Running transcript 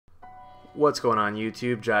What's going on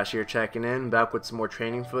YouTube? Josh here checking in, back with some more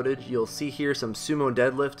training footage. You'll see here some sumo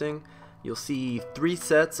deadlifting. You'll see 3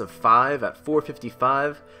 sets of 5 at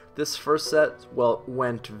 455. This first set, well,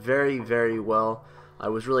 went very well. I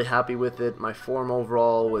was really happy with it. My form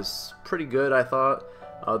overall was pretty good, I thought.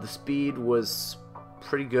 The speed was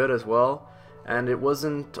pretty good as well, and it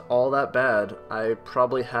wasn't all that bad. I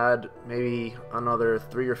probably had maybe another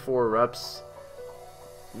 3 or 4 reps,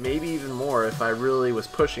 maybe even more if I really was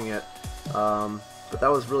pushing it. But that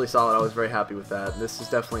was really solid. I was very happy with that. This is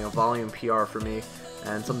definitely a volume PR for me,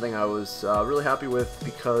 and something I was really happy with,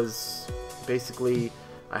 because basically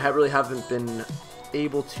I really haven't been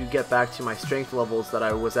able to get back to my strength levels that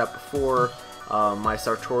I was at before my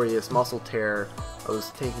sartorius muscle tear. I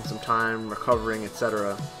was taking some time recovering,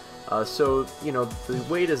 etc. So, you know, the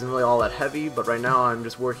weight isn't really all that heavy, but right now I'm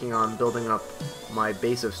just working on building up my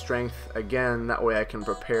base of strength again. That way I can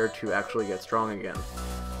prepare to actually get strong again.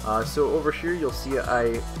 So over here you'll see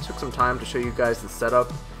I took some time to show you guys the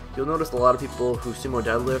setup. You'll notice a lot of people who sumo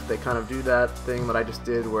deadlift, they kind of do that thing that I just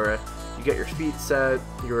did, where you get your feet set,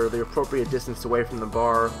 you're the appropriate distance away from the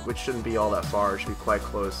bar, which shouldn't be all that far, it should be quite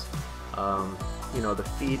close. You know, the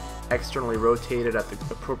feet externally rotated at the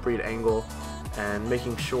appropriate angle, and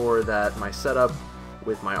making sure that my setup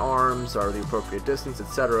with my arms are the appropriate distance,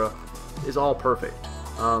 etc. is all perfect.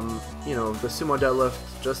 You know, the sumo deadlift,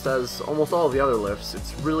 just as almost all of the other lifts,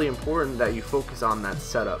 it's really important that you focus on that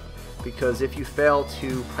setup, because if you fail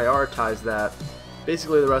to prioritize that,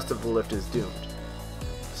 basically the rest of the lift is doomed.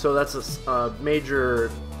 So that's a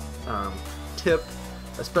major tip,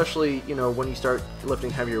 especially, you know, when you start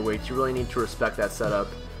lifting heavier weights. You really need to respect that setup,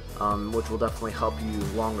 which will definitely help you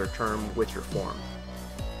longer term with your form.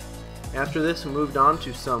 After this, we moved on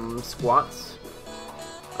to some squats.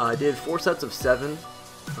 I did 4 sets of 7.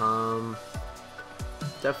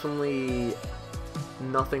 Definitely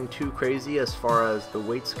nothing too crazy as far as the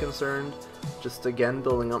weight's concerned, just again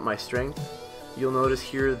building up my strength. You'll notice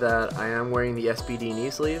here that I am wearing the SBD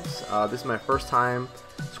knee sleeves. This is my first time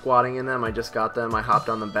squatting in them. I just got them. I hopped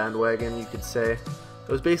on the bandwagon, you could say.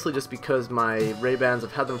 It was basically just because my Ray-Bans,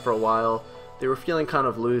 I've had them for a while. They were feeling kind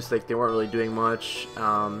of loose, like they weren't really doing much,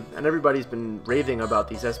 and everybody's been raving about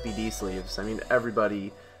these SBD sleeves. I mean,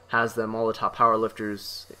 everybody has them, all the top power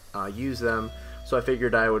lifters use them, so I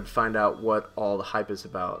figured I would find out what all the hype is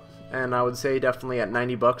about. And I would say definitely at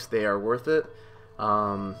 90 bucks they are worth it.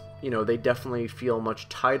 You know, they definitely feel much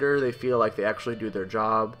tighter, they feel like they actually do their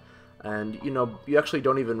job, and you know, you actually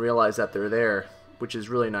don't even realize that they're there, which is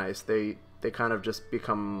really nice. They kind of just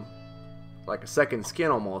become like a second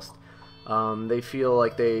skin almost. They feel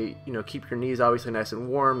like they, you know, keep your knees obviously nice and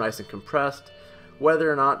warm, nice and compressed.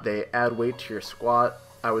 Whether or not they add weight to your squat,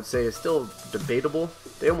 I would say, is still debatable.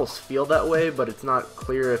 They almost feel that way, but it's not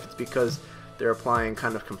clear if it's because they're applying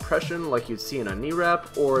kind of compression like you'd see in a knee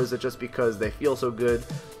wrap, or is it just because they feel so good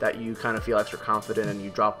that you kind of feel extra confident and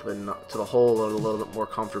you drop into the hole a little bit more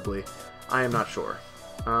comfortably. I am not sure.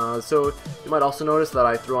 So you might also notice that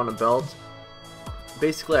I threw on a belt.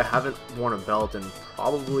 Basically, I haven't worn a belt in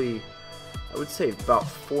probably, I would say, about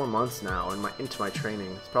 4 months now into my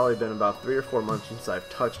training. It's probably been about 3 or 4 months since I've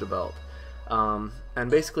touched a belt. And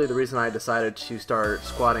basically the reason I decided to start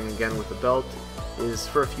squatting again with the belt is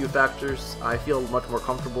for a few factors. I feel much more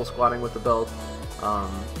comfortable squatting with the belt.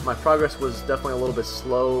 My progress was definitely a little bit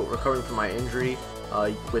slow recovering from my injury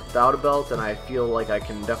without a belt, and I feel like I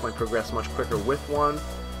can definitely progress much quicker with one.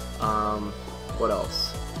 What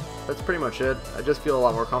else? That's pretty much it. I just feel a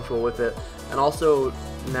lot more comfortable with it. And also,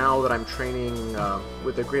 now that I'm training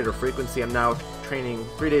with a greater frequency, I'm now training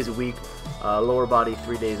 3 days a week, lower body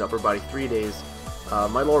 3 days, upper body 3 days.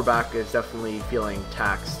 My lower back is definitely feeling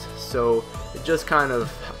taxed, so it just kind of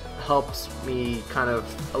helps me kind of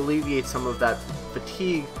alleviate some of that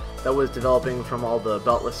fatigue that was developing from all the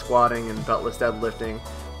beltless squatting and beltless deadlifting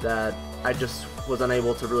that I just was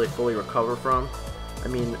unable to really fully recover from. I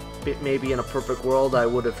mean, maybe in a perfect world I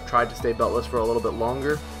would have tried to stay beltless for a little bit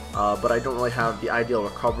longer, but I don't really have the ideal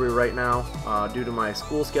recovery right now due to my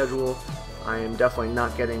school schedule. I am definitely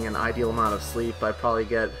not getting an ideal amount of sleep. I probably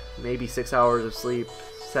get maybe 6 hours of sleep.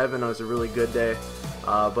 7 is a really good day,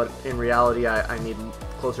 but in reality I need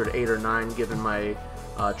closer to 8 or 9 given my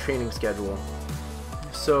training schedule.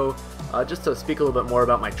 So just to speak a little bit more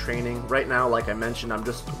about my training, right now, like I mentioned, I'm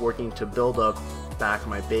just working to build up back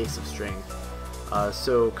my base of strength.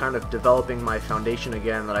 So kind of developing my foundation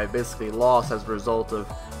again that I basically lost as a result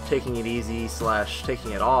of taking it easy /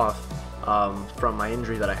 taking it off from my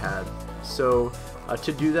injury that I had. So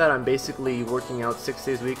to do that, I'm basically working out 6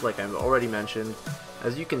 days a week, like I've already mentioned,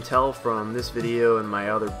 As you can tell from this video and my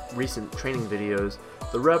other recent training videos,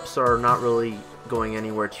 the reps are not really going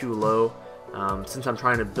anywhere too low. Since I'm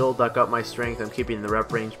trying to build back up my strength, I'm keeping the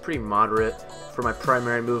rep range pretty moderate. For my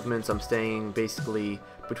primary movements, I'm staying basically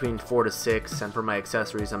between 4 to 6, and for my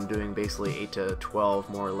accessories, I'm doing basically 8 to 12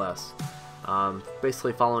 more or less.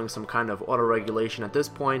 Basically following some kind of auto-regulation at this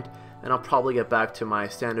point, and I'll probably get back to my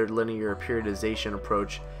standard linear periodization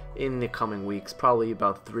approach in the coming weeks, probably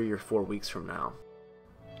about 3 or 4 weeks from now.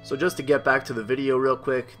 So just to get back to the video real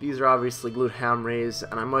quick, these are obviously glute ham raise,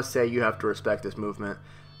 and I must say you have to respect this movement.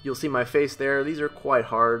 You'll see my face there, these are quite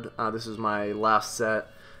hard. This is my last set,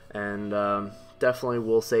 and definitely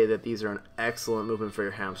will say that these are an excellent movement for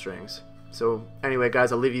your hamstrings. So anyway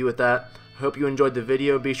guys, I'll leave you with that. I hope you enjoyed the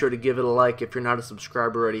video. Be sure to give it a like. If you're not a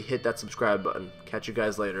subscriber already, hit that subscribe button. Catch you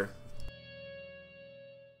guys later.